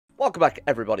Welcome back,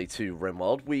 everybody, to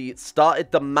Rimworld. We started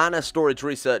the mana storage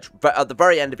research at the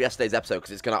very end of yesterday's episode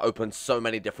because it's going to open so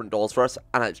many different doors for us,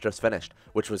 and it's just finished,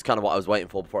 which was kind of what I was waiting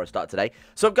for before I started today.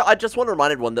 So I just want to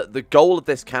remind everyone that the goal of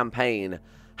this campaign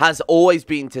has always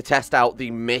been to test out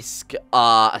the MISC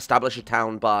Establish a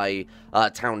Town by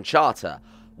Town Charter.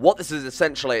 What this is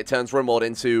essentially, it turns Rimworld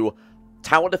into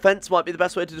tower defense, might be the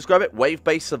best way to describe it,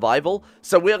 wave-based survival.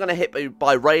 So we are going to hit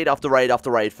by raid after raid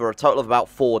after raid for a total of about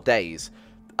 4 days.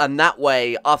 And that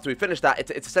way, after we finish that,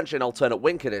 it's essentially an alternate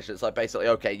win condition. It's like basically,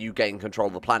 okay, you gain control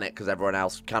of the planet because everyone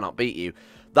else cannot beat you.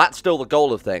 That's still the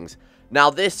goal of things.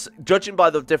 Now this, judging by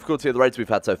the difficulty of the raids we've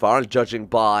had so far, and judging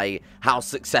by how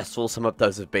successful some of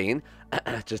those have been,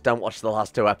 just don't watch the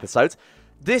last 2 episodes,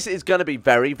 this is going to be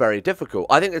very, very difficult.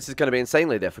 I think this is going to be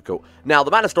insanely difficult. Now,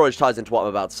 the mana storage ties into what I'm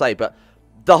about to say, but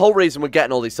the whole reason we're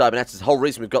getting all these cybernetics, the whole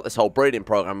reason we've got this whole breeding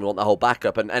program, we want the whole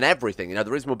backup and everything, you know, the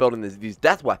reason we're building these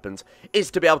death weapons is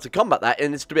to be able to combat that,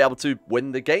 and it's to be able to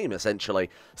win the game,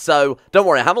 essentially. So, don't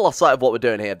worry, I haven't lost sight of what we're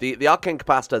doing here. The arcane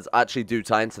capacitors actually do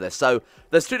tie into this. So,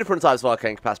 there's 2 different types of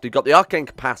arcane capacitor. You've got the arcane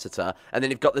capacitor, and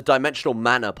then you've got the dimensional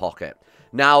mana pocket.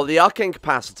 Now, the arcane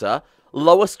capacitor,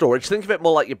 lower storage, think of it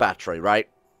more like your battery, right?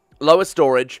 Lower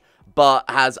storage, but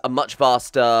has a much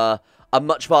faster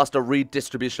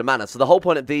redistribution of mana. So the whole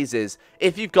point of these is,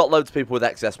 if you've got loads of people with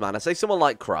excess mana, say someone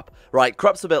like Krupp, right?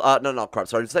 Krupp's ability, no, not Krupp,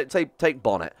 sorry, take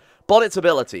Bonnet. Bonnet's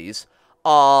abilities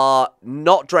are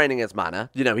not draining his mana.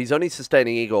 You know, he's only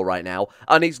sustaining Eagle right now,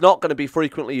 and he's not going to be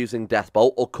frequently using Death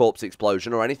Bolt or Corpse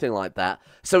Explosion or anything like that.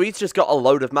 So he's just got a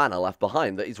load of mana left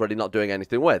behind that he's really not doing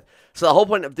anything with. So the whole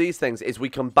point of these things is we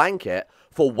can bank it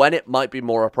for when it might be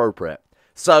more appropriate.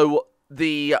 So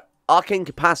the arcane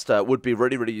capacitor would be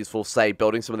really, really useful, say,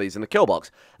 building some of these in the kill box.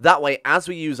 That way, as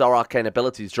we use our arcane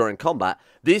abilities during combat,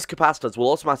 these capacitors will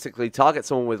automatically target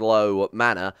someone with low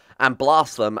mana and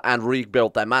blast them and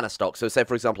rebuild their mana stock. So say,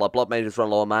 for example, our blood mages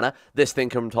run low on mana, this thing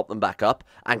can top them back up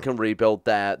and can rebuild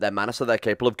their mana so they're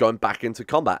capable of going back into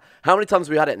combat. How many times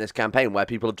have we had it in this campaign where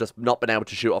people have just not been able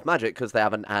to shoot off magic because they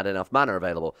haven't had enough mana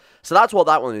available? So that's what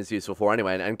that one is useful for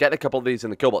anyway, and getting a couple of these in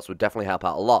the kill box would definitely help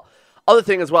out a lot. Other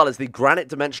thing as well is the Granite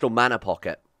Dimensional Mana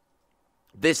Pocket.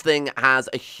 This thing has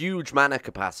a huge mana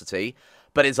capacity,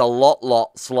 but is a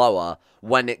lot slower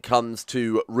when it comes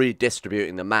to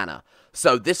redistributing the mana.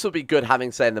 So this would be good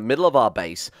having, say, in the middle of our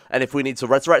base, and if we need to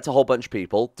resurrect a whole bunch of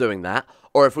people, doing that,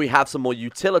 or if we have some more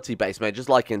utility-based mages,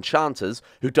 like enchanters,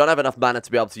 who don't have enough mana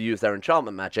to be able to use their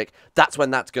enchantment magic, that's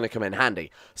when that's going to come in handy.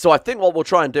 So I think what we'll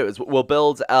try and do is we'll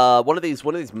build one of these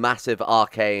massive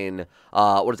arcane,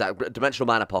 what is that, dimensional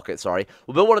mana pockets, sorry.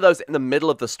 We'll build one of those in the middle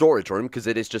of the storage room, because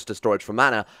it is just a storage for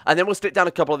mana, and then we'll stick down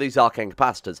a couple of these arcane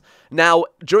capacitors. Now,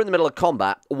 during the middle of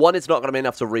combat, one is not going to be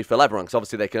enough to refill everyone, because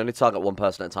obviously they can only target one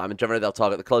person at a time, and generally they'll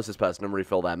target the closest person and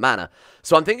refill their mana.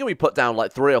 So I'm thinking we put down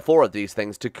like 3 or 4 of these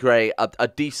things to create a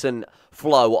decent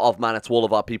flow of mana to all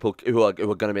of our people who are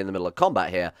going to be in the middle of combat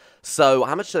here. So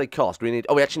how much do they cost? We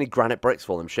actually need granite bricks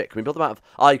for them. Shit, can we build them out of...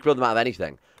 Oh, you can build them out of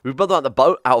anything. We build them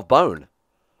out of bone.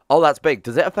 Oh, that's big.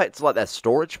 Does it affect like their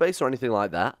storage space or anything like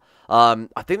that? I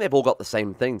think they've all got the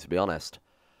same thing, to be honest.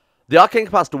 The arcane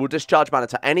capacitor will discharge mana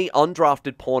to any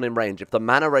undrafted pawn in range if the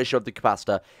mana ratio of the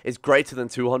capacitor is greater than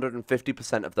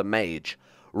 250% of the mage.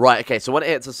 Right, okay, so when it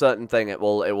hits a certain thing, it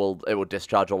will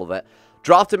discharge all of it.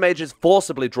 Drafted mages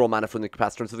forcibly draw mana from the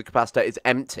capacitor until the capacitor is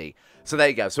empty. So there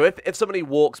you go. So if somebody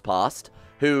walks past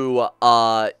who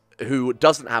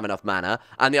doesn't have enough mana,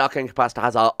 and the arcane capacitor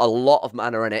has a lot of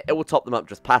mana in it, it will top them up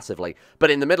just passively.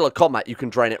 But in the middle of combat, you can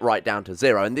drain it right down to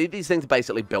 0. And these things are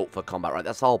basically built for combat, right?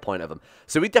 That's the whole point of them.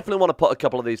 So we definitely want to put a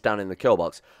couple of these down in the kill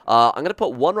box. I'm going to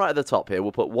put one right at the top here.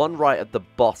 We'll put one right at the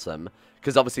bottom,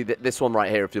 because obviously this one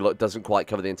right here, if you look, doesn't quite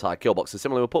cover the entire kill box. So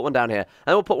similarly, we'll put one down here,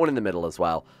 and we'll put one in the middle as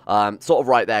well. Sort of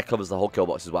right there covers the whole kill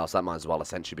box as well, so that might as well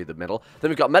essentially be the middle.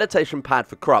 Then we've got meditation pad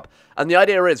for Krupp, and the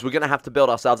idea is we're going to have to build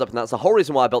ourselves up, and that's the whole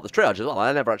reason why I built this triage as well.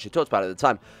 I never actually talked about it at the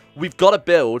time. We've got to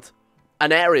build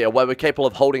an area where we're capable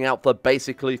of holding out for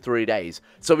basically 3 days.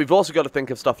 So we've also got to think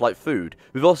of stuff like food.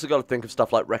 We've also got to think of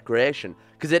stuff like recreation,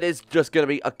 because it is just going to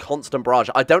be a constant barrage.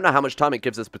 I don't know how much time it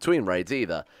gives us between raids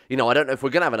either. You know, I don't know if we're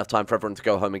going to have enough time for everyone to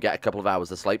go home and get a couple of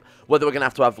hours of sleep, whether we're going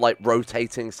to have like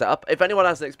rotating setup. If anyone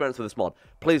has an experience with this mod,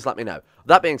 please let me know.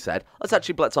 That being said, let's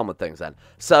actually blitz on with things then.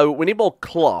 So we need more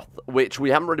cloth, which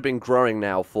we haven't really been growing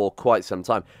now for quite some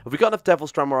time. Have we got enough Devil's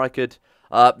Strand where I could...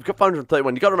 We've got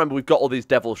 531. You've got to remember, we've got all these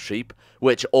devil sheep,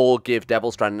 which all give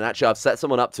devil strand. And actually, I've set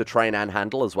someone up to train and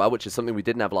handle as well, which is something we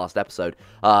didn't have last episode.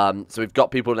 So we've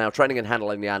got people now training and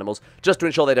handling the animals, just to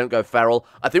ensure they don't go feral.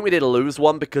 I think we did lose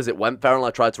one because it went feral, and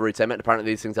I tried to retame it. And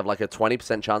apparently, these things have like a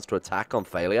 20% chance to attack on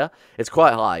failure. It's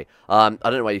quite high. I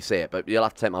don't know where you see it, but you'll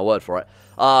have to take my word for it.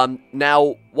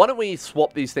 Now, why don't we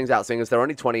swap these things out, seeing as they're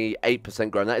only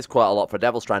 28% grown. That is quite a lot for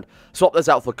Devil Strand. Swap those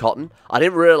out for cotton. I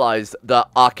didn't realize that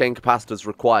arcane capacitors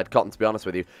required cotton, to be honest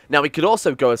with you. Now, we could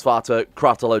also go as far to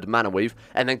craft a load of mana weave,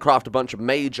 and then craft a bunch of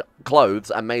mage clothes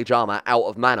and mage armor out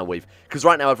of mana weave. Because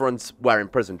right now, everyone's wearing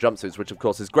prison jumpsuits, which, of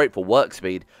course, is great for work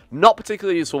speed. Not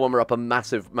particularly useful when we're up a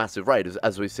massive raid,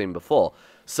 as we've seen before.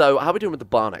 So, how are we doing with the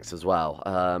Bionics as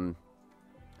well?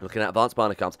 Looking at advanced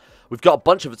bionic arms. We've got a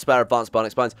bunch of spare advanced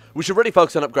bionic spines. We should really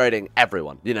focus on upgrading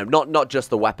everyone. You know, not just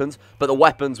the weapons, but the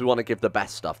weapons we want to give the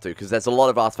best stuff to, because there's a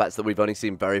lot of artifacts that we've only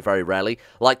seen very, very rarely,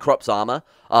 like Krupp's armor.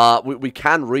 We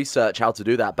can research how to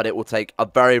do that, but it will take a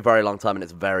very, very long time, and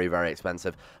it's very, very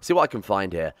expensive. See what I can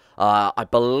find here. I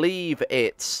believe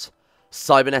it's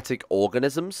cybernetic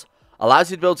organisms.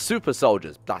 Allows you to build super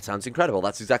soldiers. That sounds incredible.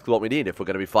 That's exactly what we need if we're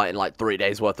going to be fighting like 3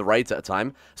 days worth of raids at a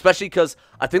time. Especially because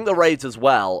I think the raids as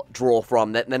well draw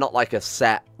from, they're not like a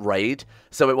set raid.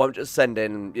 So it won't just send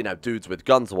in, you know, dudes with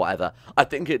guns or whatever. I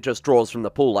think it just draws from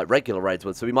the pool like regular raids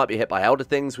would. So we might be hit by Elder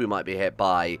Things. We might be hit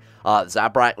by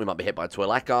Zabrak. We might be hit by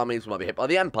Twi'lek armies. We might be hit by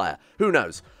the Empire. Who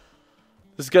knows?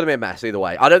 This is going to be a mess either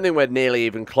way. I don't think we're nearly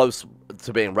even close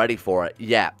to being ready for it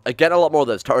yet. Again, a lot more of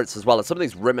those turrets as well. And some of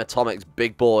these Rim Atomics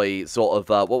big boy sort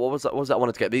of, what was that I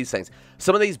wanted to get? These things.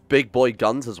 Some of these big boy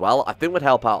guns as well, I think would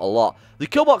help out a lot. The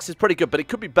kill box is pretty good, but it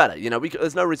could be better. You know,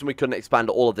 there's no reason we couldn't expand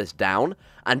all of this down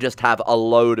and just have a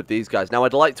load of these guys. Now,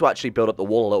 I'd like to actually build up the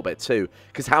wall a little bit too,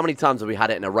 because how many times have we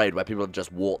had it in a raid where people have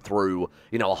just walked through,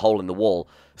 you know, a hole in the wall?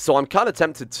 So I'm kind of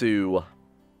tempted to...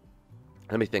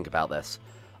 Let me think about this.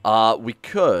 We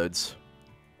could...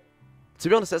 To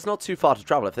be honest, it's not too far to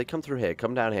travel. If they come through here,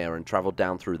 come down here, and travel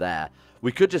down through there,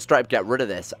 we could just straight up get rid of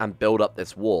this and build up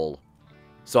this wall.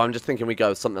 So I'm just thinking we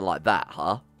go something like that,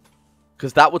 huh?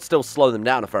 Because that would still slow them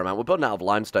down a fair amount. We're building out of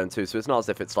limestone too, so it's not as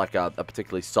if it's like a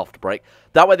particularly soft break.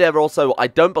 That way they're also... I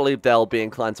don't believe they'll be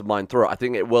inclined to mine through it. I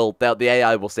think it will... The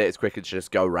AI will say it's quicker to just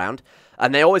go around.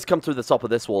 And they always come through the top of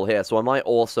this wall here, so I might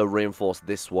also reinforce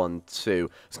this one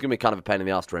too. It's going to be kind of a pain in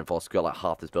the ass to reinforce. We've got like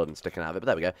half this building sticking out of it, but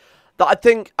there we go. I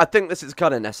think this is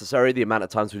kind of necessary, the amount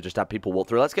of times we've just had people walk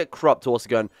through. Let's get Krupp to also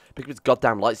go and pick up his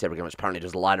goddamn lightsaber again, which apparently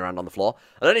just lying around on the floor.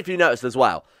 I don't know if you noticed as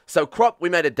well. So Krupp, we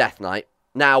made a Death Knight.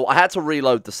 Now, I had to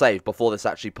reload the save before this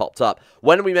actually popped up.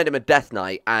 When we made him a Death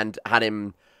Knight and had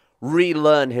him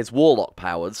relearn his Warlock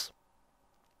powers,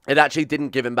 it actually didn't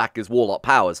give him back his Warlock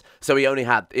powers. So he only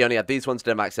had these ones,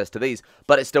 didn't have access to these,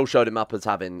 but it still showed him up as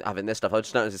having this stuff. I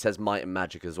just noticed it says Might and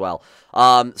Magic as well.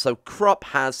 So Krupp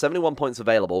has 71 points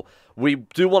available. We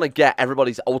do want to get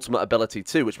everybody's ultimate ability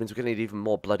too, which means we're going to need even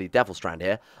more bloody Devil Strand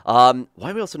here. Why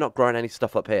are we also not growing any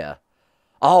stuff up here?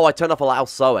 Oh, I turned off Allow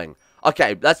Sowing.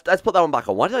 Okay, let's put that one back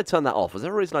on. Why did I turn that off? Was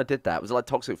there a reason I did that? Was it like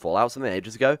Toxic Fallout something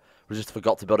ages ago? We just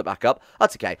forgot to build it back up?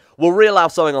 That's okay. We'll re-allow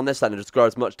sowing on this then and just grow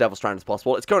as much Devil Strand as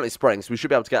possible. It's currently spring, so we should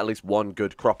be able to get at least one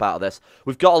good crop out of this.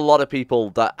 We've got a lot of people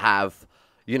that have...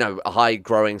 you know, high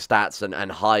growing stats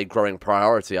and high growing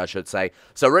priority, I should say.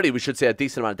 So really, we should see a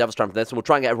decent amount of Devil Strand from this, and we'll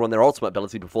try and get everyone their ultimate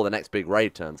ability before the next big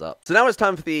raid turns up. So now it's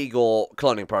time for the Eagle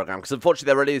cloning program, because unfortunately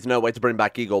there really is no way to bring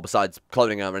back Eagle besides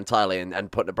cloning her entirely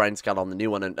and putting a brain scan on the new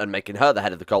one and making her the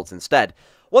head of the cults instead.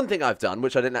 One thing I've done,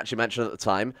 which I didn't actually mention at the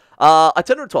time, I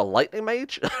turned her into a lightning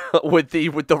mage with the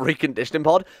reconditioning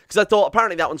pod, because I thought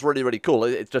apparently that one's really, really cool.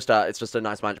 It's just a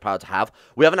nice magic power to have.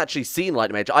 We haven't actually seen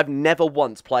lightning mage. I've never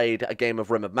once played a game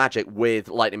of Rim of Magic with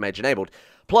lightning mage enabled.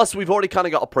 Plus, we've already kind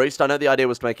of got a priest. I know the idea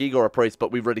was to make Igor a priest,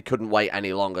 but we really couldn't wait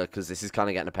any longer, because this is kind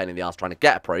of getting a pain in the ass trying to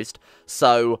get a priest.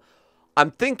 So... I'm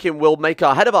thinking we'll make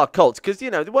our head of our cults, because, you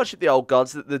know, they worship the old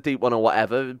gods, the deep one or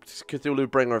whatever,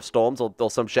 Cthulhu, bringer of storms, or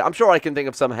some shit. I'm sure I can think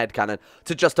of some headcanon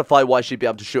to justify why she'd be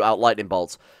able to shoot out lightning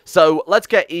bolts. So, let's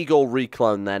get Eagle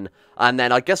reclone then, and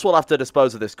then I guess we'll have to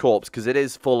dispose of this corpse, because it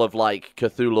is full of, like,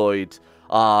 Cthulhuid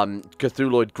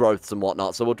growths and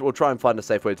whatnot, so we'll try and find a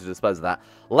safe way to dispose of that.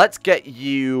 Let's get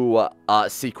you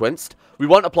sequenced. We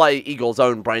won't apply Eagle's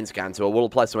own brain scan to her. We'll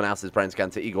apply someone else's brain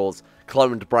scan to Eagle's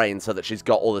cloned brain so that she's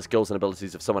got all the skills and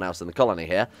abilities of someone else in the colony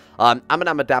here.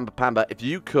 Amadamba, if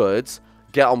you could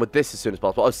get on with this as soon as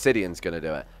possible. Obsidian's going to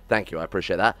do it. Thank you, I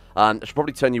appreciate that. I should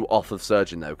probably turn you off of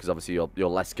Surgeon, though, because obviously you're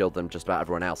less skilled than just about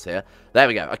everyone else here. There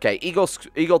we go. Okay, Eagle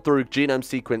through genome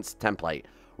sequence template.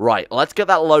 Right, let's get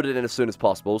that loaded in as soon as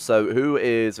possible. So,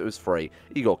 who's free?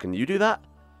 Eagle, can you do that?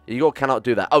 Eagle cannot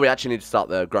do that. Oh, we actually need to start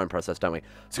the growing process, don't we?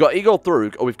 So we've got Eagle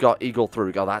Thrug. Oh, we've got Eagle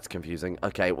Thrug. Oh, that's confusing.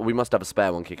 Okay, well, we must have a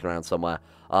spare one kicking around somewhere.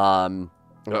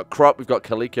 We've got Crop. We've got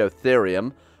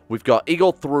Calicotherium. We've got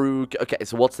Eagle Thrug. Okay,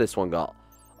 so what's this one got?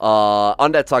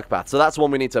 Undead Psychopath. So that's one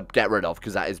we need to get rid of,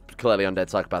 because that is clearly Undead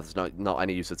Psychopath. It's not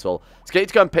any use at all. So get you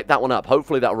to go and pick that one up.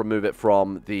 Hopefully that'll remove it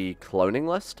from the cloning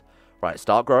list. Right,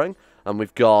 start growing. And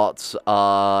we've got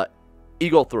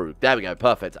Eagle Thrug. There we go.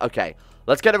 Perfect. Okay,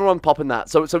 let's get everyone popping that.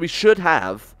 So we should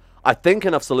have, I think,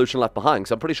 enough solution left behind.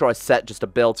 So I'm pretty sure I set just a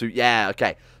build to... Yeah,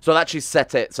 okay. So I've actually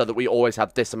set it so that we always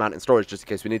have this amount in storage just in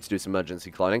case we need to do some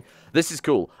emergency cloning. This is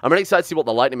cool. I'm really excited to see what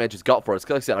the Lightning Mage has got for us.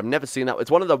 Like I said, I've never seen that.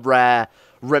 It's one of the rare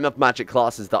Rim of Magic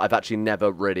classes that I've actually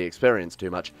never really experienced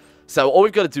too much. So all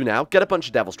we've got to do now, get a bunch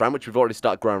of Devil Strand, which we've already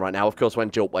started growing right now. Of course, when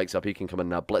Jilt wakes up, he can come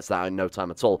and blitz that out in no time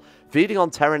at all. Feeding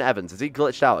on Torann Evans. Is he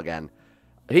glitched out again?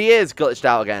 He is glitched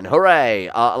out again.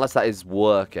 Hooray! Unless that is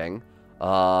working.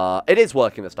 It is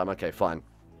working this time. Okay, fine.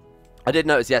 I did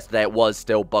notice yesterday it was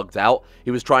still bugged out.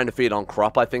 He was trying to feed on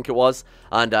Crop, I think it was,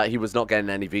 and he was not getting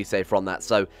any V-save from that.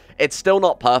 So it's still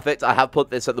not perfect. I have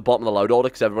put this at the bottom of the load order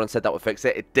because everyone said that would fix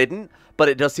it. It didn't, but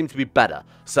it does seem to be better.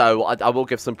 So I will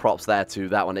give some props there to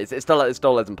that one. It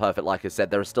still isn't perfect, like I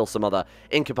said. There are still some other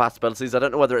incompatibilities. I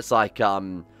don't know whether it's like,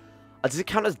 does it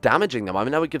count as damaging them? I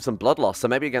mean, that would give some blood loss, so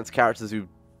maybe against characters who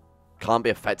can't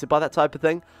be affected by that type of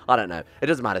thing. I don't know. It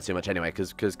doesn't matter too much anyway,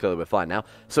 because clearly we're fine now.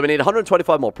 So we need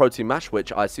 125 more protein mash,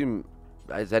 which I assume...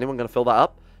 Is anyone going to fill that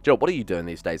up? Job, what are you doing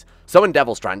these days? So in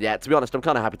Devil Strand, yeah, to be honest, I'm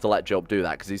kind of happy to let Job do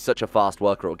that, because he's such a fast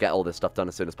worker. It'll get all this stuff done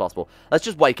as soon as possible. Let's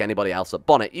just wake anybody else up.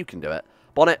 Bonnet, you can do it.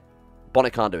 Bonnet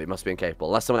can't do it. He must be incapable,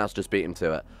 unless someone else just beat him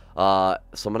to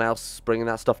it. Someone else bringing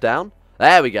that stuff down?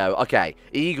 There we go. Okay,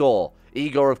 Igor,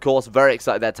 of course, very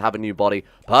excited there to have a new body.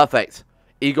 Perfect.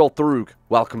 Igor Thrug,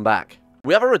 welcome back.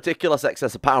 We have a ridiculous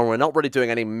excess of power, and we're not really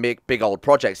doing any big old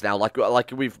projects now. Like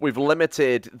we've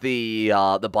limited the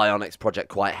Bionics project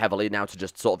quite heavily now to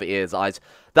just sort of ears, eyes.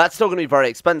 That's still going to be very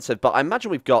expensive, but I imagine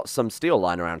we've got some steel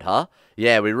lying around, huh?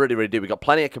 Yeah, we really do. We've got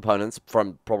plenty of components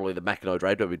from probably the Mechanoid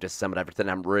raid where we've disassembled everything. I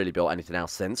haven't really built anything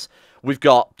else since. We've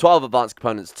got 12 advanced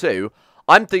components too.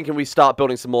 I'm thinking we start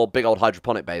building some more big old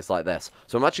hydroponic bays like this.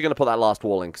 So I'm actually going to put that last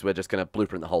wall in because we're just going to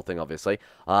blueprint the whole thing, obviously.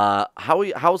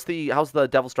 How's the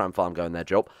Devil Strand farm going there,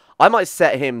 Job? I might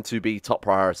set him to be top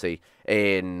priority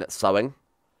in sowing.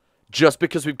 Just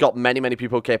because we've got many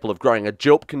people capable of growing. A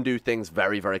Jilp can do things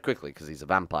very quickly because he's a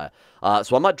vampire.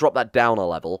 So I might drop that down a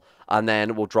level. And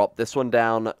then we'll drop this one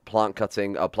down, plant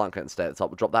cutting stay at the top.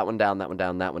 We'll drop that one down, that one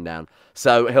down, that one down.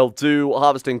 So he'll do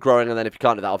harvesting, growing, and then if you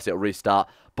can't do that, obviously it'll restart.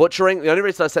 Butchering, the only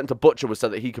reason I set him to butcher was so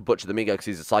that he could butcher the Migo because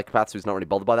he's a psychopath, so he's not really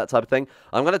bothered by that type of thing.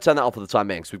 I'm going to turn that off for the time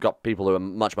being because we've got people who are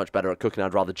much better at cooking.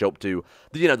 I'd rather Jilp do,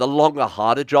 the longer,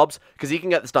 harder jobs because he can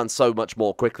get this done so much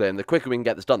more quickly, and the quicker we can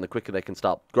get this done, the quicker they can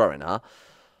start growing, huh?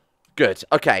 Good.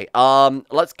 Okay,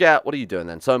 let's get... What are you doing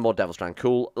then? So more Devil Strand.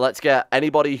 Cool. Let's get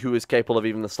anybody who is capable of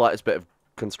even the slightest bit of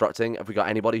constructing. Have we got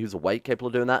anybody who's awake capable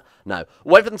of doing that? No.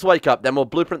 Wait for them to wake up, then we'll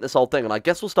blueprint this whole thing, and I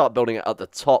guess we'll start building it at the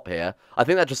top here. I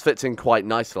think that just fits in quite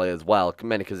nicely as well,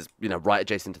 mainly because it's, right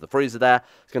adjacent to the freezer there.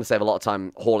 It's going to save a lot of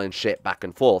time hauling shit back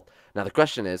and forth. Now, the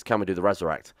question is, can we do the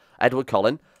Resurrect? Edward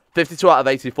Cullen, 52 out of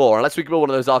 84. Unless we can build one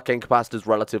of those arcane capacitors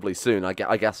relatively soon, I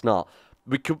guess not.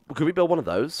 Could we build one of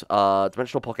those?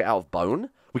 Dimensional pocket out of bone?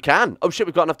 We can. Oh shit,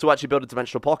 we've got enough to actually build a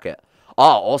dimensional pocket.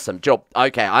 Oh, awesome. Job.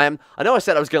 Okay, I know I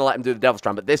said I was going to let him do the Devil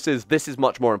Strand, but this is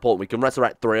much more important. We can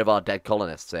resurrect 3 of our dead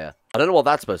colonists here. I don't know what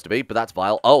that's supposed to be, but that's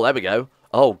vile. Oh, there we go.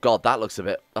 Oh god, that looks a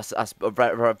bit... That's a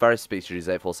very species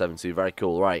 8472. Very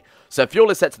cool. Right. So fuel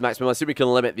is set to the maximum. I assume we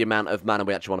can limit the amount of mana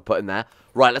we actually want to put in there.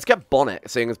 Right, let's get Bonnet,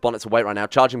 seeing as Bonnet's awake right now.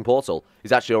 Charging portal.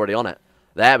 He's actually already on it.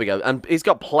 There we go. And he's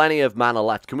got plenty of mana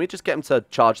left. Can we just get him to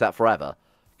charge that forever?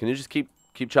 Can you just keep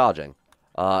charging?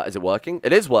 Is it working?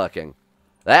 It is working.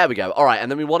 There we go. All right, and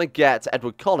then we want to get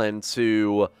Edward Cullen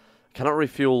to... Cannot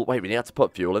refuel... Wait, we need to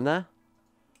put fuel in there?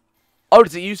 Oh,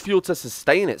 does it use fuel to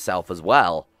sustain itself as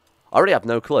well? I already have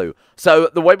no clue. So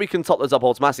the way we can top those up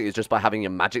automatically is just by having your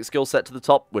magic skill set to the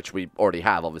top, which we already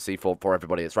have, obviously, for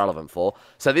everybody it's relevant for.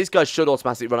 So these guys should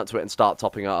automatically run up to it and start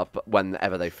topping it up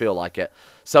whenever they feel like it.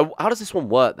 So how does this one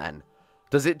work then?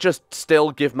 Does it just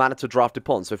still give mana to drafted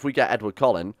pawns? So if we get Edward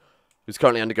Cullen, who's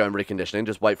currently undergoing reconditioning,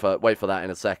 just wait for that in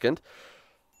a second.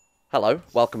 Hello,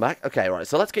 welcome back. Okay, right,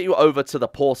 so let's get you over to the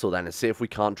portal then and see if we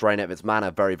can't drain it of its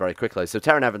mana very quickly. So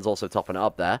Torann Evans also topping it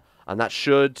up there, and that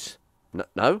should...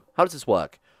 No? How does this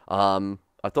work? I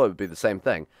thought it would be the same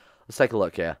thing. Let's take a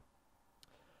look here.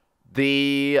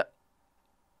 The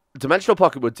Dimensional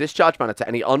Pocket would discharge mana to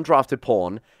any undrafted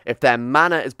pawn if their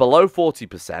mana is below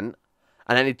 40%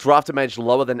 and any drafted mage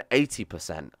lower than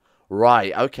 80%.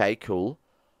 Right, okay, cool.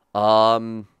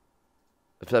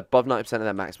 If they're above 90% of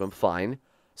their maximum, fine.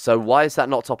 So why is that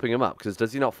not topping him up? Because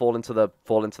does he not fall into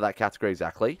that category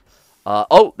exactly?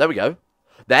 Oh, there we go.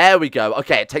 There we go.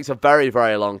 Okay, it takes a very,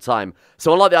 very long time.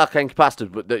 So unlike the arcane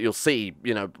capacitor that you'll see,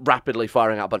 you know, rapidly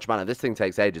firing out a bunch of mana, this thing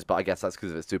takes ages, but I guess that's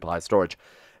because of its super high storage.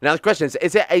 Now the question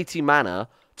is it 80 mana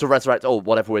to resurrect, oh,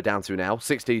 whatever we're down to now,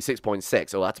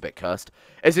 66.6. Oh, that's a bit cursed.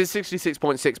 Is it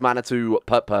 66.6 mana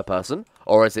per person?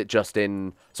 Or is it just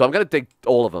in... So I'm going to dig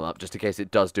all of them up, just in case it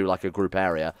does do, like, a group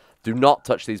area. Do not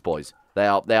touch these boys. They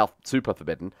are super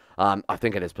forbidden. I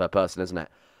think it is per person, isn't it?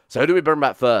 So who do we bring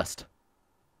back first?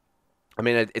 I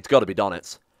mean, it's got to be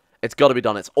Donitz. It's got to be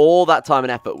Donitz. All that time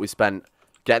and effort we spent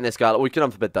getting this guy... We can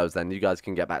unforbid those, then. You guys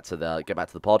can get back to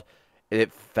the pod.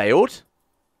 It failed?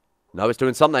 No, it's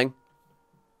doing something.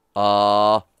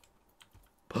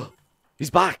 He's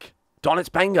back.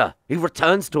 Donitz Banger. He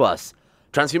returns to us.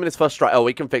 Transhumanist first strike. Oh,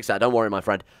 we can fix that. Don't worry, my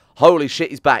friend. Holy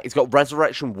shit, he's back. He's got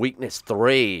Resurrection Weakness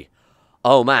 3.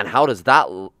 Oh, man. How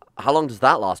long does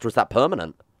that last? Or is that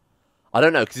permanent? I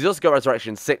don't know, because he's also got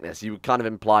Resurrection Sickness. You would kind of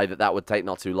imply that that would take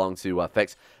not too long to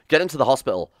fix. Get him to the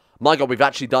hospital. My god, we've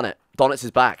actually done it. Donitz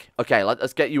is back. Okay,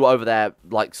 let's get you over there,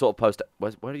 like, sort of post...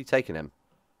 Where are you taking him?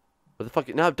 Where the fuck...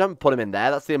 No, don't put him in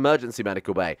there. That's the emergency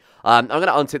medical bay. I'm going to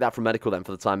untick that from medical then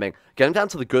for the time being. Get him down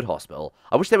to the good hospital.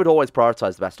 I wish they would always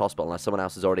prioritize the best hospital unless someone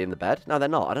else is already in the bed. No, they're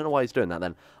not. I don't know why he's doing that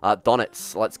then.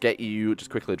 Donitz, let's get you just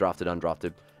quickly drafted,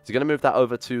 undrafted. Is he going to move that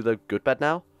over to the good bed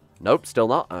now? Nope, still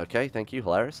not. Okay, thank you.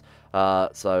 Hilarious.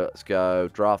 So let's go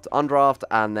draft, undraft,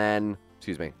 and then...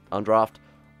 Excuse me. Undraft.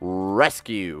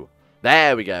 Rescue.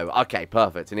 There we go. Okay,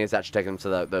 perfect. And he's actually taken them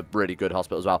to the really good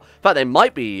hospital as well. In fact, they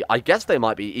might be... I guess they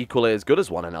might be equally as good as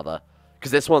one another.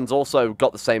 Because this one's also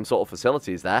got the same sort of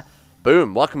facilities there.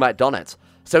 Boom. Welcome back, Donitz.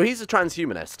 So he's a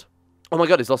transhumanist. Oh my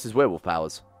god, he's lost his werewolf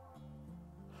powers.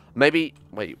 Maybe...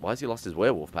 Wait, why has he lost his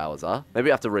werewolf powers, huh? Maybe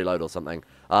I have to reload or something.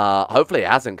 Hopefully he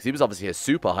hasn't, because he was obviously a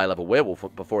super high-level werewolf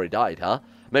before he died, huh?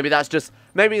 Maybe that's just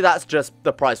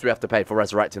the price we have to pay for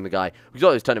resurrecting the guy. We could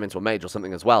always turn him into a mage or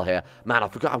something as well here. Man, I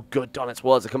forgot how good Donitz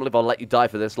was. I can't believe I'll let you die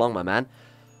for this long, my man.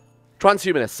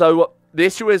 Transhumanist. So, the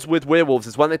issue is with werewolves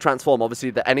is when they transform,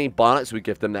 obviously, that any bionics we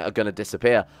give them that are going to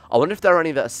disappear. I wonder if there are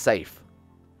any that are safe.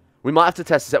 We might have to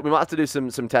test this. We might have to do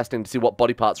some testing to see what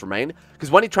body parts remain.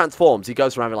 Because when he transforms, he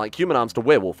goes from having like human arms to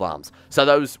werewolf arms. So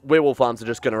those werewolf arms are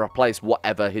just going to replace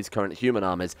whatever his current human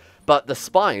arm is. But the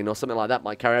spine or something like that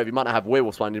might carry over. You might not have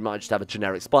werewolf spine. You might just have a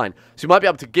generic spine. So you might be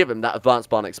able to give him that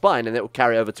advanced bionic spine, and it will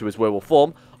carry over to his werewolf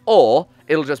form. Or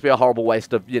it'll just be a horrible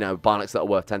waste of, you know, bionics that are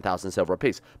worth 10,000 silver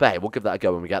apiece. But hey, we'll give that a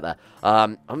go when we get there.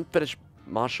 Unfinished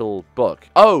martial book.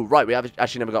 Oh, right. We have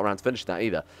actually never got around to finishing that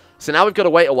either. So now we've got to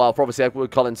wait a while for, obviously,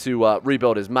 Edward Cullen to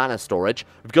rebuild his mana storage.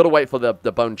 We've got to wait for the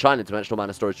Bone China dimensional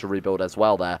mana storage to rebuild as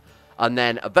well there. And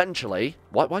then, eventually...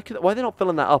 Why are they not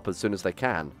filling that up as soon as they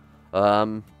can?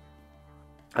 I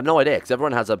have no idea, because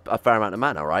everyone has a fair amount of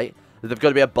mana, right? They've got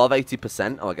to be above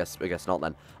 80%? Oh, I guess not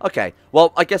then. Okay,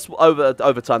 well, I guess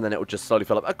over time then it will just slowly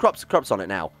fill up. Crops on it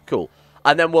now. Cool.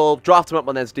 And then we'll draft them up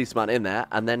when there's a decent amount in there,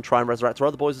 and then try and resurrect our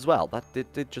other boys as well. That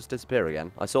did just disappear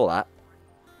again. I saw that.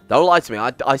 Don't lie to me.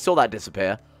 I saw that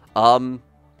disappear.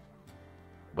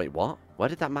 Wait, what? Where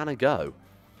did that mana go?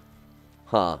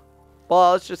 Huh.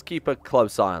 Well, let's just keep a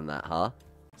close eye on that, huh?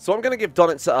 So I'm going to give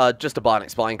Donitz just a Bionic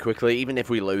Spine quickly, even if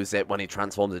we lose it when he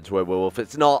transforms into a werewolf.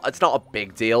 It's not a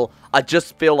big deal. I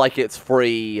just feel like it's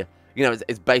free... You know,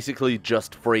 it's basically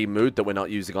just free mood that we're not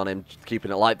using on him, keeping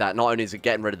it like that. Not only is it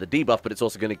getting rid of the debuff, but it's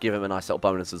also going to give him a nice little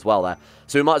bonus as well there.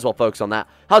 So we might as well focus on that.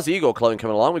 How's the Igor clone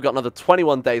coming along? We've got another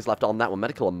 21 days left on that one.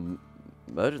 Medical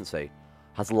emergency.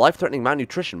 Has life-threatening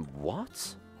malnutrition.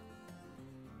 What?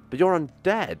 But you're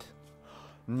undead.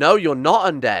 No, you're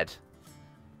not undead.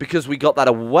 Because we got that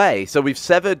away. So we've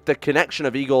severed the connection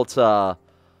of Igor to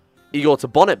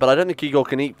Bonnet, but I don't think Igor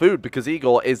can eat food because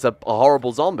Igor is a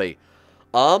horrible zombie.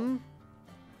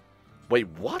 Wait,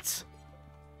 what?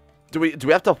 Do we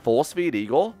have to force feed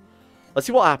Igor? Let's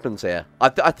see what happens here.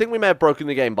 I think we may have broken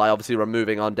the game by obviously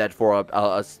removing undead for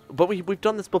but we've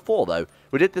done this before though.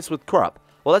 We did this with Krupp.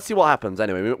 Well, let's see what happens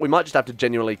anyway. We might just have to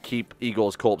genuinely keep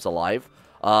Igor's corpse alive.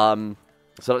 So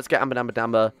let's get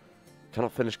Amber.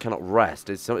 Cannot finish, cannot rest.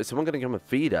 Is someone going to give him a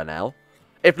feeder now?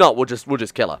 If not, we'll just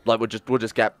kill her. Like we'll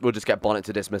just get Bonnet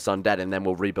to dismiss undead, and then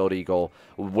we'll rebuild Igor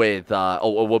with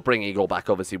or we'll bring Igor back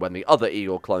obviously when the other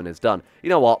Igor clone is done. You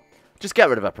know what? Just get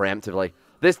rid of her preemptively.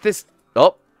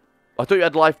 Oh, I thought you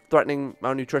had life-threatening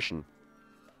malnutrition.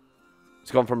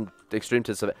 It's gone from extreme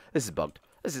to severe. This is bugged.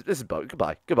 This is bugged.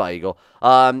 Goodbye, Igor.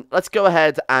 Let's go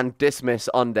ahead and dismiss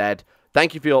undead.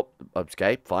 Thank you for your...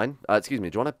 Okay, fine. Excuse me,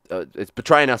 do you want to... it's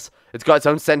betraying us. It's got its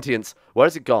own sentience. Where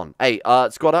has it gone? Hey,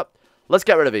 squad up. Let's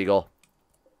get rid of Igor.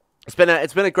 It's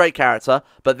been a great character,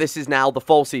 but this is now the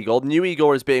false Igor. New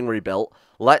Igor is being rebuilt.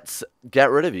 Let's get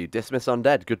rid of you. Dismiss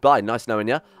undead. Goodbye. Nice knowing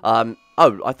you. Oh,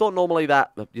 I thought normally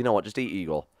that... You know what? Just eat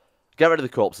Igor. Get rid of the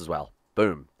corpse as well.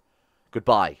 Boom.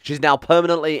 Goodbye. She's now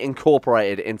permanently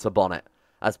incorporated into Bonnet.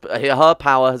 As her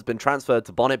power has been transferred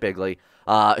to Bonnet Bigley,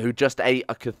 who just ate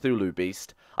a Cthulhu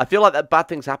beast. I feel like that bad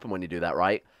things happen when you do that,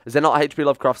 right? Is there not a H.P.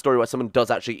 Lovecraft story where someone does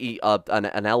actually eat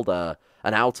an elder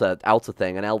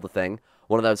thing,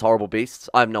 one of those horrible beasts?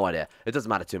 I have no idea. It doesn't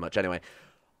matter too much anyway.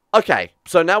 Okay,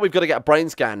 so now we've got to get a brain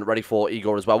scan ready for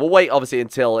Igor as well. We'll wait, obviously,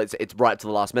 until it's right up to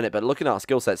the last minute, but looking at our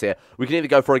skill sets here, we can either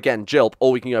go for, again, Jilp,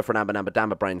 or we can go for an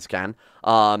Amber brain scan.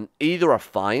 Either are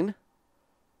fine.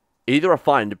 Either are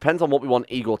fine. Depends on what we want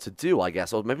Igor to do, I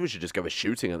guess. Or maybe we should just go with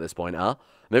shooting at this point, huh?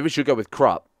 Maybe we should go with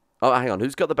Krupp. Oh, hang on.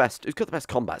 Who's got the best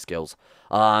combat skills?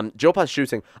 Jilp has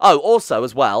shooting. Oh, also,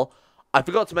 as well... I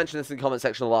forgot to mention this in the comment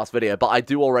section of the last video, but I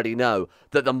do already know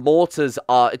that the mortars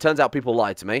are... It turns out people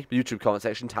lied to me. YouTube comment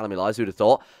section telling me lies, who'd have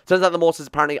thought. Turns out the mortars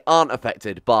apparently aren't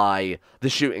affected by the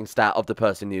shooting stat of the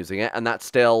person using it, and that's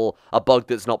still a bug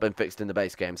that's not been fixed in the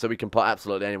base game, so we can put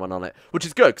absolutely anyone on it, which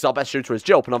is good, because our best shooter is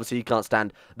Jilp, and obviously he can't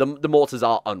stand... The mortars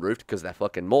are unroofed, because they're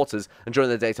fucking mortars, and during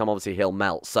the daytime, obviously, he'll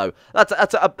melt, so that's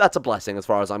a blessing as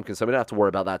far as I'm concerned. We don't have to worry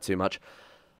about that too much.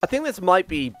 I think this might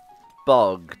be...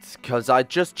 bugged, because I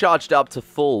just charged it up to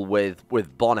full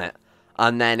with Bonnet,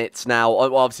 and then it's now,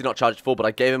 well, obviously not charged full, but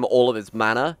I gave him all of his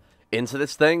mana into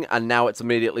this thing, and now it's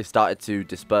immediately started to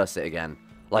disperse it again.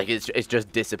 Like, it's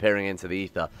just disappearing into the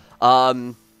ether.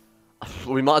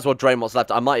 We might as well drain what's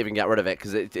left. I might even get rid of it,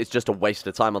 because it's just a waste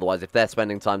of time otherwise. If they're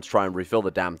spending time to try and refill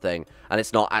the damn thing, and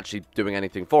it's not actually doing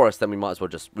anything for us, then we might as well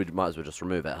just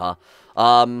remove it, huh?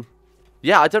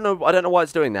 Yeah, I don't know why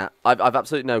it's doing that. I've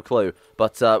absolutely no clue.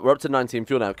 But we're up to 19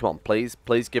 fuel now. Come on,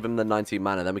 please give him the 19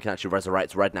 mana. Then we can actually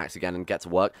resurrect Rednax again and get to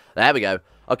work. There we go.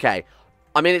 Okay.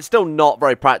 I mean, it's still not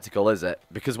very practical, is it?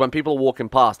 Because when people are walking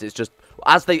past, it's just...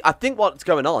 I think what's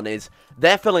going on is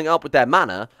they're filling up with their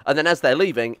mana, and then as they're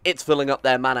leaving, it's filling up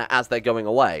their mana as they're going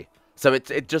away. So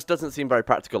it just doesn't seem very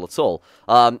practical at all.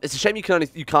 It's a shame you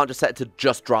can't just set it to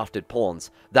just drafted pawns.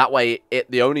 That way,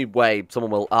 the only way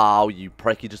someone will... Oh, you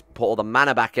prick, you just put all the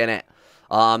mana back in it.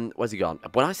 Where's he gone?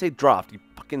 When I say draft, you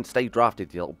fucking stay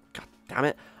drafted, you little... God damn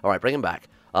it. Alright, bring him back.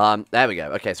 There we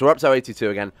go. Okay, so we're up to 82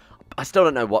 again. I still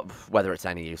don't know whether it's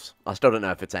any use. I still don't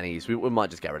know if it's any use. We might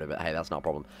just get rid of it. Hey, that's not a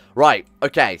problem. Right,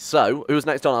 okay, so who's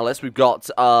next on our list? We've got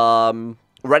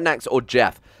Rednax or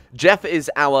Jeff. Jeff is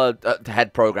our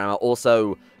head programmer.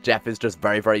 Also, Jeff is just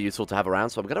very, very useful to have around.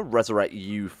 So I'm going to resurrect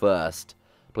you first.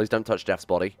 Please don't touch Jeff's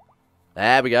body.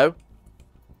 There we go.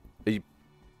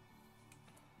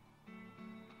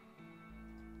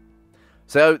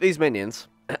 So these minions,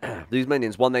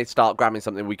 when they start grabbing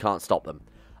something, we can't stop them.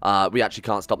 We actually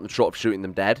can't stop them short of shooting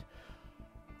them dead.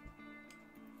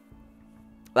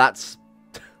 That's...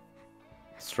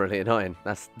 it's really annoying.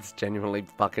 That's genuinely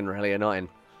fucking really annoying.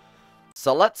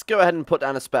 So let's go ahead and put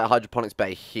down a spare hydroponics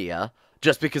bay here.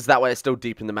 Just because that way it's still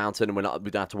deep in the mountain and we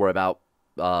don't have to worry about...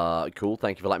 cool,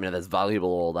 thank you for letting me know there's valuable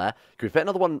ore there. Can we fit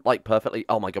another one, like, perfectly?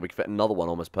 Oh my god, we can fit another one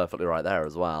almost perfectly right there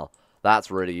as well.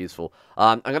 That's really useful.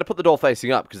 I'm going to put the door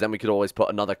facing up, because then we could always put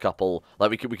another couple...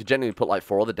 Like, we could genuinely put, like,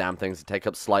 4 other damn things to take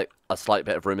up a slight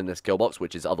bit of room in this kill box,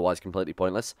 which is otherwise completely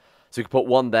pointless. So we could put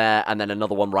one there, and then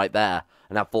another one right there,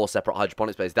 and have 4 separate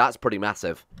hydroponics bays. That's pretty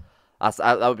massive.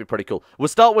 That would be pretty cool. We'll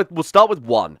start with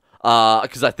one,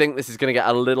 because I think this is going to get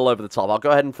a little over the top. I'll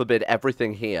go ahead and forbid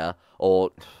everything here,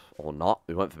 or not.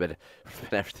 We won't forbid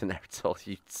everything there at all.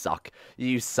 You suck.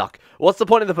 You suck. What's the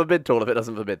point of the forbid tool if it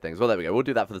doesn't forbid things? Well, there we go. We'll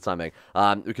do that for the time being.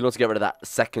 We can also get rid of that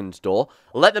second door.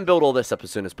 Let them build all this up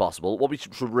as soon as possible. What we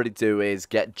should really do is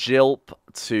get Jilp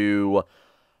to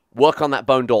work on that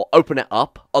bone door, open it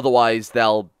up. Otherwise,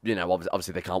 they'll, you know,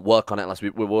 obviously they can't work on it unless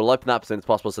we'll open that up as soon as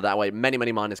possible. So that way, many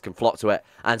miners can flock to it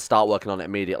and start working on it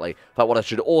immediately. But what I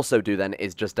should also do then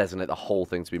is just designate the whole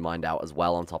thing to be mined out as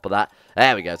well on top of that.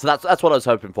 There we go. So that's what I was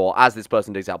hoping for. As this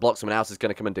person digs out blocks, someone else is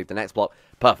going to come and dig the next block.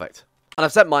 Perfect. And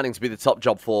I've set mining to be the top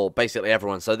job for basically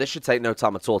everyone, so this should take no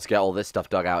time at all to get all this stuff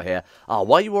dug out here. Oh,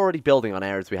 why are you already building on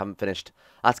areas we haven't finished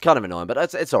That's kind of annoying, but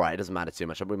it's alright. It doesn't matter too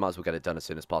much. We might as well get it done as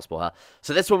soon as possible, huh?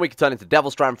 So this one we could turn into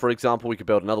Devil Strand, for example. We could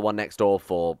build another one next door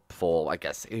for I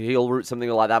guess, heal root, something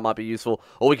like that might be useful.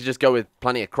 Or we could just go with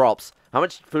plenty of crops. How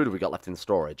much food have we got left in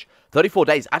storage? 34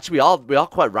 days. Actually, we are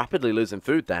quite rapidly losing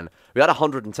food then. We had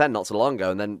 110 not so long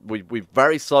ago, and then we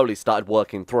very slowly started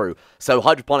working through. So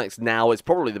hydroponics now is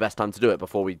probably the best time to do it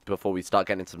before we start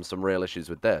getting into some real issues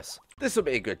with this. This will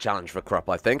be a good challenge for Krupp,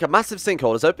 I think. A massive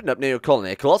sinkhole has opened up near your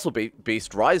colony. A colossal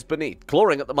beast rise beneath,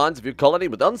 clawing at the minds of your colony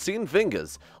with unseen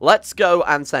fingers. Let's go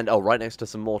and send... Oh, right next to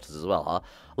some mortars as well, huh?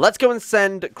 Let's go and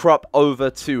send Krupp over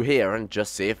to here and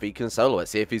just see if he can solo it.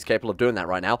 See if he's capable of doing that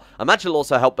right now. I imagine it'll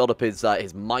also help build up his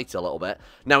might a little bit.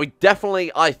 Now, we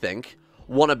definitely, I think,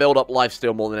 want to build up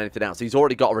lifesteal more than anything else. He's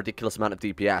already got a ridiculous amount of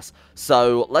DPS.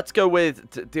 So let's go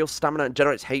with deals stamina and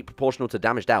generates hate proportional to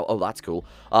damage dealt. Oh, that's cool.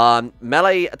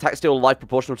 Melee attack steal life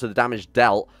proportional to the damage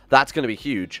dealt. That's going to be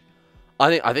huge.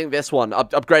 I think this one,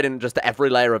 upgrading just every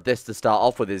layer of this to start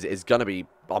off with is going to be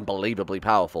unbelievably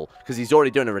powerful. Because he's already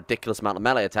doing a ridiculous amount of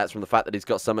melee attacks from the fact that he's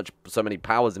got so many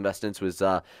powers invested into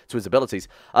his abilities.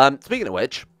 Speaking of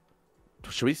which,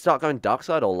 should we start going dark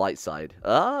side or light side?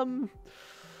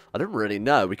 I don't really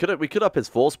know. We could up his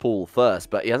force pool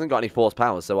first, but he hasn't got any force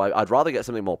powers, so I'd rather get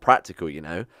something more practical, you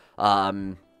know.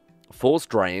 Force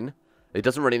drain. It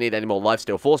doesn't really need any more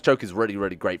lifesteal. Force choke is really,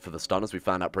 really great for the stun, as we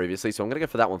found out previously, so I'm going to go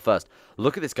for that one first.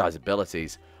 Look at this guy's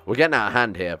abilities. We're getting out of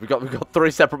hand here. We've got 3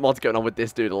 separate mods going on with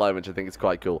this dude alone, which I think is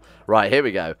quite cool. Right, here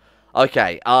we go.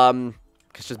 Okay,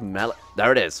 it's just melee.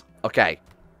 There it is. Okay.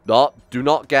 No, do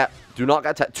not get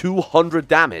attacked. 200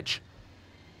 damage.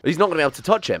 He's not going to be able to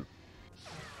touch him.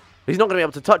 He's not going to be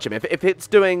able to touch him. If it's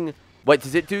doing... Wait,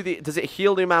 does it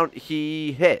heal the amount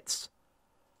he hits?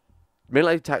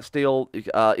 Melee attack steal,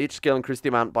 each skill increase the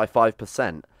amount by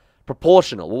 5%.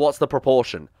 Proportional. Well, what's the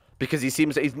proportion? Because he's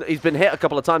been hit a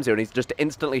couple of times here and he's just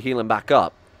instantly healing back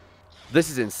up. This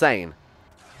is insane.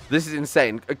 This is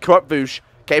insane. Corrupt Voosh,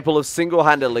 capable of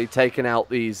single-handedly taking out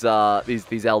these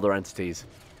elder entities.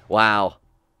 Wow.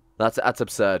 That's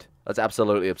absurd. That's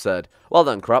absolutely absurd. Well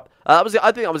done, Krupp. I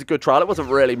think that was a good trial. It wasn't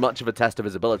really much of a test of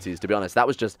his abilities, to be honest. That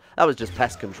was just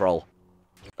pest control.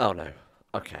 Oh no.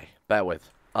 Okay, bear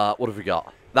with. What have we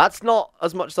got? That's not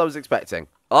as much as I was expecting.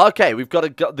 Okay, we've got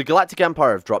the Galactic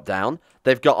Empire have dropped down.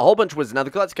 They've got a whole bunch of wizards. Now, the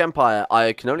Galactic Empire,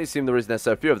 I can only assume the reason there's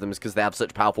so few of them is because they have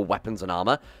such powerful weapons and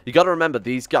armor. You got to remember,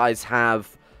 these guys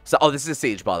have... So, oh, this is a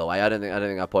siege, by the way. I don't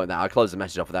think I pointed that out. I closed the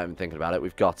message off without even thinking about it.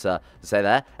 We've got, say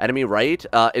there, enemy raid.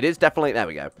 It is definitely... There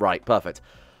we go. Right, perfect.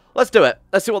 Let's do it.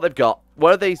 Let's see what they've got.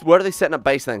 Where are they setting up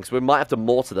base then? Because we might have to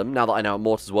mortar them. Now that I know how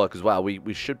mortars work as well,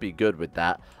 we should be good with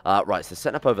that. Right, so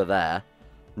setting up over there.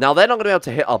 Now, they're not going to be able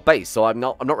to hit our base, so I'm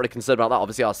not really concerned about that.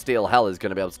 Obviously, our steel hell is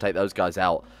going to be able to take those guys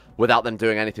out without them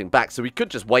doing anything back, so we could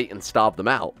just wait and starve them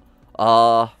out.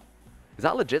 Is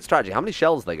that a legit strategy? How many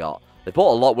shells they got? They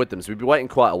brought a lot with them, so we'd be waiting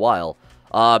quite a while.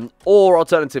 Or,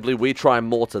 alternatively, we try and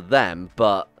mortar them,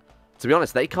 but, to be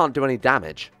honest, they can't do any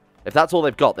damage. If that's all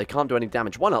they've got, they can't do any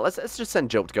damage. Why not? Let's just send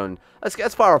Joke to go and...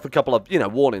 Let's fire off a couple of, you know,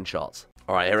 warning shots.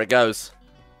 Alright, here it goes.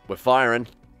 We're firing.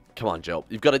 Come on, Joke.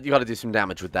 You've got to do some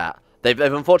damage with that. They've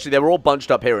unfortunately, they were all bunched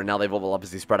up here, and now they've all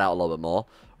obviously spread out a little bit more.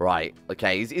 Right.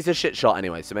 Okay, he's a shit shot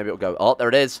anyway, so maybe it'll go... Oh, there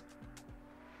it is.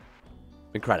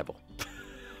 Incredible.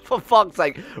 For fuck's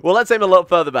sake. Well, let's aim a little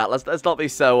further back. Let's not be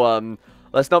so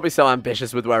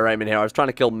ambitious with where we're aiming here. I was trying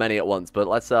to kill many at once, but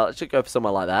let's just go for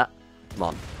somewhere like that. Come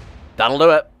on. That'll do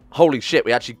it. Holy shit,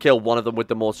 we actually killed one of them with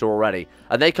the mortar already.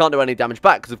 And they can't do any damage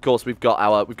back, because of course we've got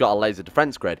our laser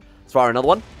defense grid. Let's fire another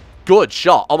one. Good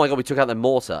shot. Oh my god, we took out their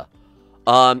mortar.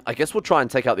 I guess we'll try and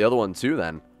take out the other one too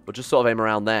then. We'll just sort of aim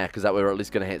around there, because that way we're at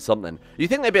least going to hit something. You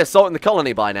think they'd be assaulting the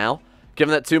colony by now?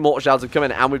 Given that 2 mortar shells have come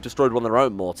in and we've destroyed one of their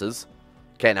own mortars.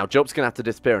 Okay, now Jope's going to have to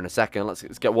disappear in a second. Let's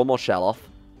get one more shell off.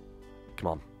 Come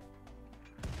on.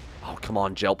 Oh, come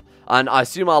on, Jope. And I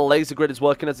assume our laser grid is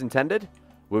working as intended?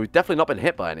 Well, we've definitely not been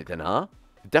hit by anything, huh?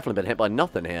 We've definitely been hit by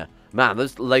nothing here. Man,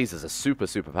 those lasers are super,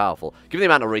 super powerful. Given the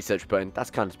amount of research we put in,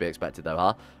 that's kind of to be expected though,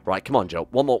 huh? Right, come on,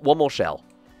 Jope. One more shell.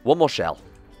 One more shell.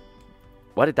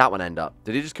 Where did that one end up?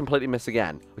 Did he just completely miss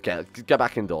again? Okay, get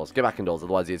back indoors. Get back indoors,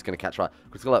 otherwise he's going to catch fire.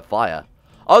 He's going to let fire.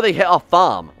 Oh, they hit our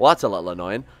farm. Well, that's a little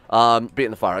annoying.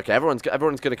 Beating the fire. Okay, everyone's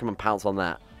going to come and pounce on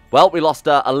that. Well, we lost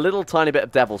a little tiny bit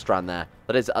of Devil Strand there.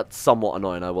 That is somewhat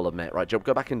annoying, I will admit. Right, Jope,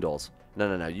 go back indoors.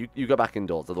 No. You go back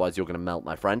indoors, otherwise you're going to melt,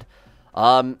 my friend.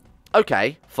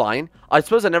 Okay, fine. I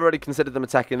suppose I never really considered them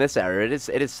attacking this area.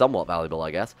 It is somewhat valuable,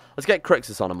 I guess. Let's get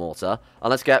Crixus on a mortar, and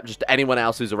let's get just anyone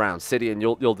else who's around. City, and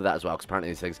you'll do that as well, because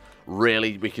apparently these things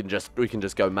really we can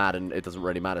just go mad, and it doesn't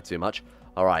really matter too much.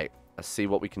 All right, Let's see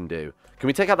what we can do. Can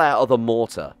we take out that other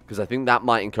mortar? Because I think that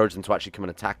might encourage them to actually come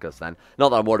and attack us then. Not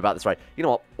that I'm worried about this, right? You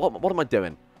know what? What am I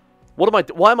doing?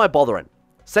 Why am I bothering?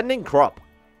 Send in Krupp.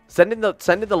 Send in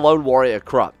the lone warrior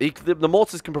Krupp. The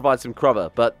mortars can provide some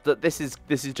cover, but this is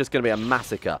just going to be a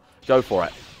massacre. Go for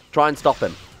it. Try and stop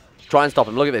him. Try and stop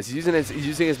him. Look at this. He's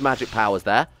using his magic powers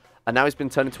there, and now he's been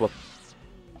turned into a...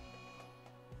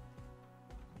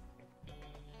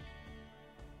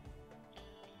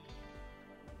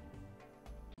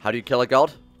 How do you kill a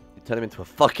god? You turn him into a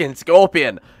fucking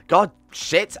scorpion. God,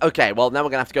 shit. Okay, well, now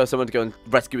we're going to have to go someone to go and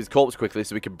rescue his corpse quickly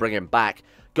so we can bring him back.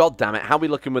 God damn it. How are we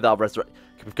looking with our resurrection?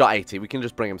 We've got 80. We can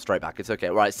just bring him straight back. It's okay.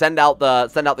 Right, send out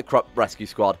the Krupp rescue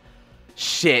squad.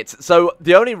 Shit. So,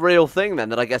 the only real thing, then,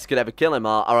 that I guess could ever kill him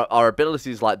are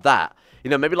abilities like that. You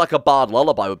know, maybe like a Bard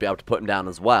Lullaby would be able to put him down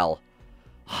as well.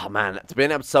 Oh, man, to be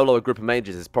able to solo a group of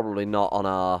mages is probably not on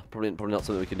our... Probably not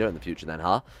something we can do in the future then,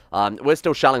 huh? We're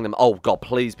still shelling them. Oh, God,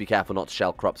 please be careful not to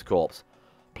shell Krupp's corpse.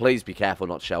 Please be careful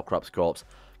not to shell Krupp's corpse.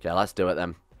 Okay, let's do it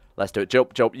then. Let's do it.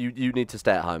 Job, you need to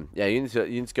stay at home. Yeah, you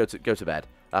need to go to bed.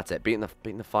 That's it. Beating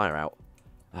the fire out.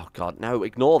 Oh, God, no,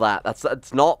 ignore that.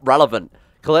 That's not relevant.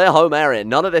 Clear home area.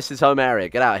 None of this is home area.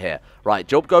 Get out of here. Right,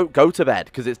 Job, go to bed,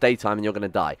 because it's daytime and you're going to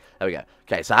die. There we go.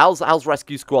 Okay, so how's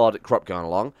rescue squad Krupp going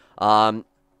along?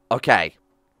 Okay.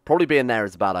 Probably being there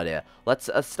is a bad idea. Let's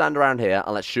stand around here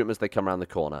and let's shoot them as they come around the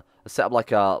corner. Let's set up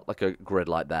like a grid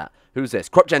like that. Who's this?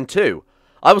 Krupp Gen 2.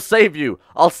 I will save you.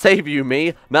 I'll save you,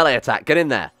 me. Melee attack. Get in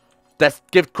there. Let's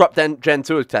give Krupp Gen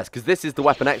 2 a test, because this is the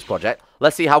Weapon X project.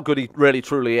 Let's see how good he really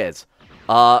truly is.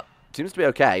 Seems to be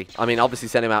okay. I mean, obviously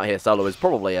sending him out here solo is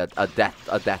probably a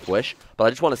death wish, but I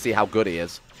just want to see how good he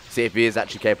is. See if he is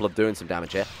actually capable of doing some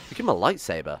damage here. We give him a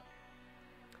lightsaber.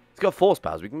 He's got force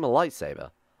powers. We give him a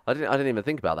lightsaber. I didn't even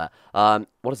think about that.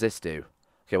 What does this do?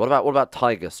 Okay, what about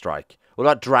Tiger Strike? What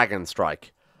about Dragon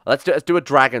Strike? Let's do a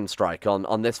Dragon Strike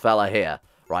on this fella here.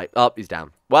 Right, up, he's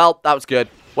down. Well, that was good.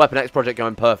 Weapon X project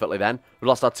going perfectly then. We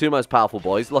lost our two most powerful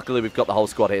boys. Luckily, we've got the whole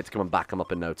squad here to come and back them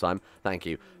up in no time. Thank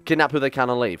you. Kidnap who they can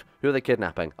and leave. Who are they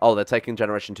kidnapping? Oh, they're taking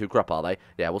Generation 2 Krupp, are they?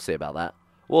 Yeah, we'll see about that.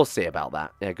 We'll see about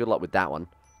that. Yeah, good luck with that one.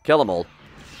 Kill them all.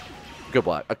 Good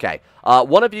work. Okay.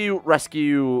 One of you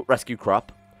rescue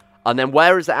Krupp. And then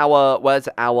where's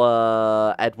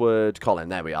our Edward Collin?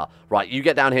 There we are. Right, you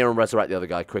get down here and resurrect the other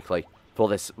guy quickly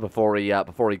before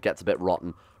he gets a bit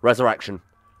rotten. Resurrection.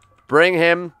 Bring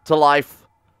him to life.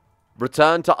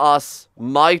 Return to us,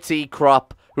 mighty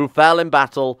Krupp, who fell in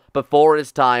battle before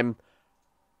his time.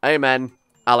 Amen.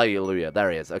 Alleluia.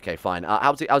 There he is. Okay, fine.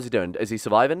 How's he doing? Is he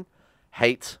surviving?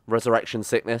 Hate, resurrection,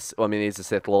 sickness. Well, I mean, he's a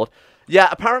Sith Lord. Yeah,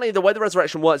 apparently the way the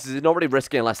resurrection works is it's not really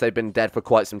risky unless they've been dead for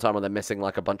quite some time or they're missing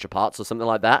like a bunch of parts or something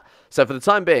like that. So for the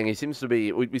time being, we seem to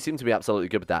be absolutely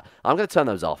good with that. I'm going to turn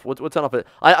those off. We'll turn off it.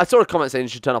 I saw a comment saying you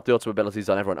should turn off the auto abilities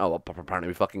on everyone. Oh, well, apparently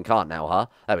we fucking can't now, huh?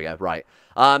 There we go. Right.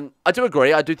 I do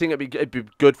agree. I do think it'd be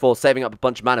good for saving up a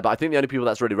bunch of mana, but I think the only people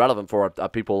that's really relevant for are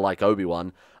people like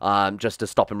Obi-Wan, just to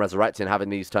stop him resurrecting. Having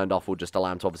these turned off will just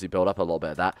allow him to obviously build up a little bit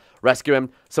of that. Rescue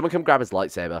him. Someone come grab his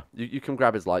lightsaber. You can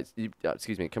grab his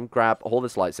excuse me. Come grab all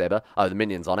this lightsaber. Oh, the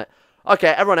minions on it. Okay,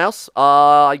 everyone else.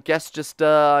 I guess just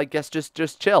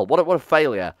chill. What a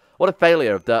failure. What a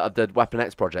failure of the Weapon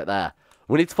X project there.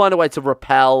 We need to find a way to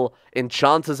repel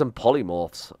enchanters and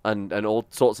polymorphs and all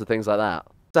sorts of things like that.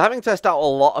 So having tested out a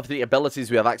lot of the abilities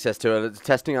we have access to and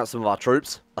testing out some of our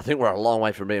troops, I think we're a long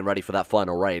way from being ready for that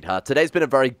final raid. Today's been a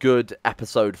very good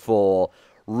episode for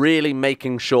really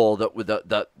making sure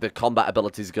that the combat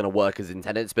abilities are going to work as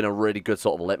intended. It's been a really good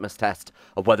sort of litmus test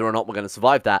of whether or not we're going to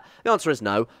survive that. The answer is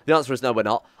no. The answer is no, we're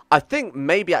not. I think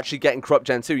maybe actually getting Krupp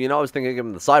Gen 2, you know, I was thinking of giving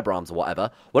him the cyber arms or whatever.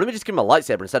 Why don't we just give him a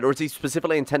lightsaber instead? Or is he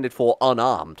specifically intended for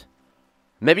unarmed?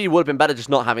 Maybe it would have been better just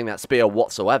not having that spear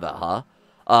whatsoever, huh?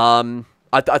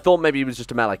 I thought maybe he was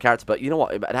just a melee character, but you know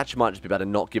what? It actually might just be better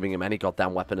not giving him any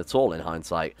goddamn weapon at all in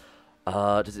hindsight.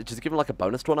 Does it give him like a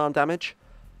bonus to unarmed damage?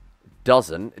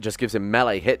 Doesn't. It just gives him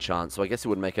melee hit chance, so I guess it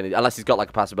wouldn't make any... Unless he's got like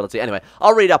a possibility. Anyway,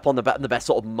 I'll read up on the best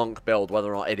sort of monk build,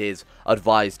 whether or not it is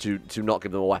advised to not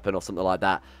give them a weapon or something like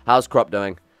that. How's Krupp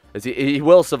doing? Is he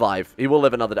will survive. He will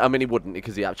live another day. I mean, he wouldn't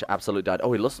because he absolutely died.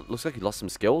 Oh, he looks like he lost some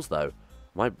skills, though.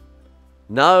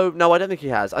 No, I don't think he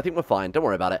has. I think we're fine. Don't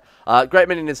worry about it. Great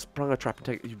Minion is sprung a trap and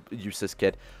take you useless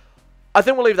kid. I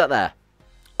think we'll leave that there.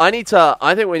 I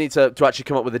think we need to actually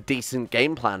come up with a decent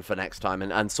game plan for next time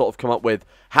and sort of come up with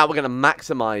how we're going to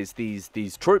maximize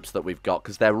these troops that we've got,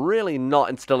 because they're really not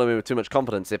instilling me with too much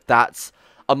confidence if that's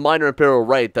a minor Imperial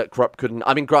raid that Corrupt couldn't...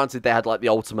 I mean, granted, they had, like, the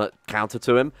ultimate counter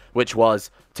to him, which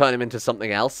was turn him into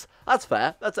something else. That's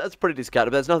fair. That's pretty decent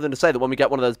counter. But there's nothing to say that when we get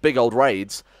one of those big old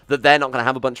raids, that they're not going to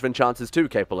have a bunch of enchanters too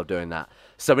capable of doing that.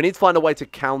 So we need to find a way to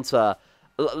counter...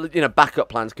 you know, backup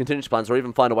plans, contingency plans, or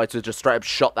even find a way to just straight up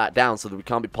shut that down so that we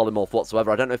can't be polymorph whatsoever.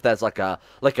 I don't know if there's like a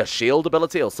shield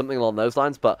ability or something along those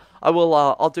lines, but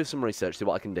I'll do some research, see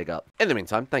what I can dig up. In the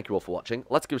meantime, thank you all for watching.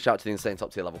 Let's give a shout out to the insane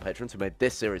top tier level patrons who made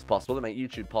this series possible. They make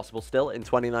YouTube possible still in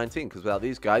 2019, because without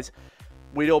these guys,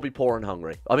 we'd all be poor and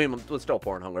hungry. I mean, we're still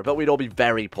poor and hungry, but we'd all be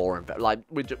very poor and like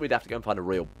we'd have to go and find a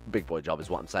real big boy job, is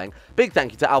what I'm saying. Big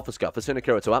thank you to Alpha Scuff,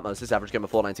 Asunakura to Atmosis, Average Gamer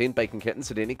 419, Bacon Kitten,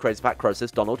 Sedini, Crazy Fat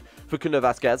Crosis, Donald, Facundo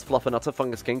Vasquez, Fluffernutter,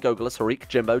 Fungus King, Gogolus, Harik,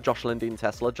 Jimbo, Jocelyn Dean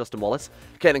Tesla, Justin Wallace,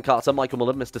 Kaden Carter, Michael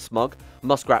Mullen, Mr. Smug,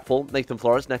 Muskratful, Nathan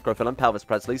Flores, Necrophilim, Pelvis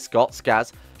Presley, Scott,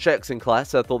 Skaz, Shaq Sinclair,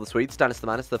 Sir Thor the Swede, Stannis the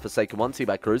Manus, The Forsaken One,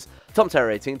 T-Bag Cruz, Tom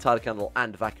Terry 18, Tyler Candle,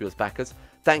 and Vacuous Backers.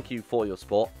 Thank you for your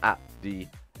support at the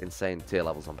insane tier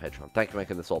levels on Patreon. Thank you for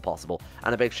making this all possible.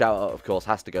 And a big shout out, of course,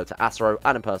 has to go to Asro,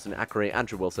 Adam Person, Akari,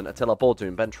 Andrew Wilson, Attila,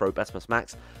 Bordoon, Ben Trope, Esmus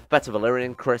Max, Better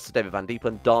Valerian, Chris, David Van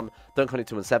Diepen, Don,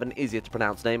 Dunk217, Easier to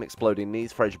Pronounce Name, Exploding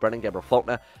Knees, Fraser Brennan, Gabriel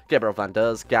Faulkner, Gabriel Van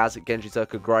Ders, Gaz, Genji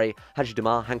Zerka Grey, Haji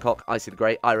Demar, Hancock, Icy the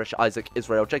Grey, Irish, Isaac,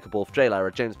 Israel, Jacob Wolf, Jay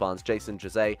Lara, James Barnes, Jason,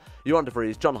 Jose, Euron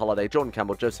DeVries, John Holiday, Jordan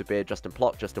Campbell, Joseph Beard, Justin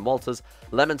Plock, Justin Walters,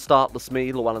 Lemon Start,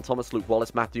 Lasmee, Llewellyn Thomas, Luke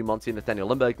Wallace, Matthew Monty, Nathaniel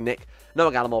Lundberg, Nick,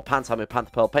 Noah Gallimore, Pantimer, Panther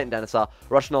Pearl, Peyton Denisar,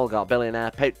 Russian Olgar, Billionaire,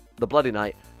 The Bloody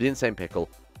Knight, The Insane Pickle,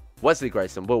 Wesley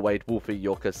Grayson, Will Wade, Wolfie,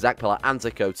 Yorkus, Zach Pillar, and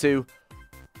Zico 2.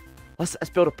 Let's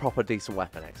build a proper decent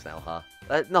weapon X now, huh?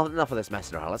 Enough of this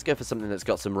messing around. Let's go for something that's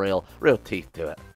got some real teeth to it.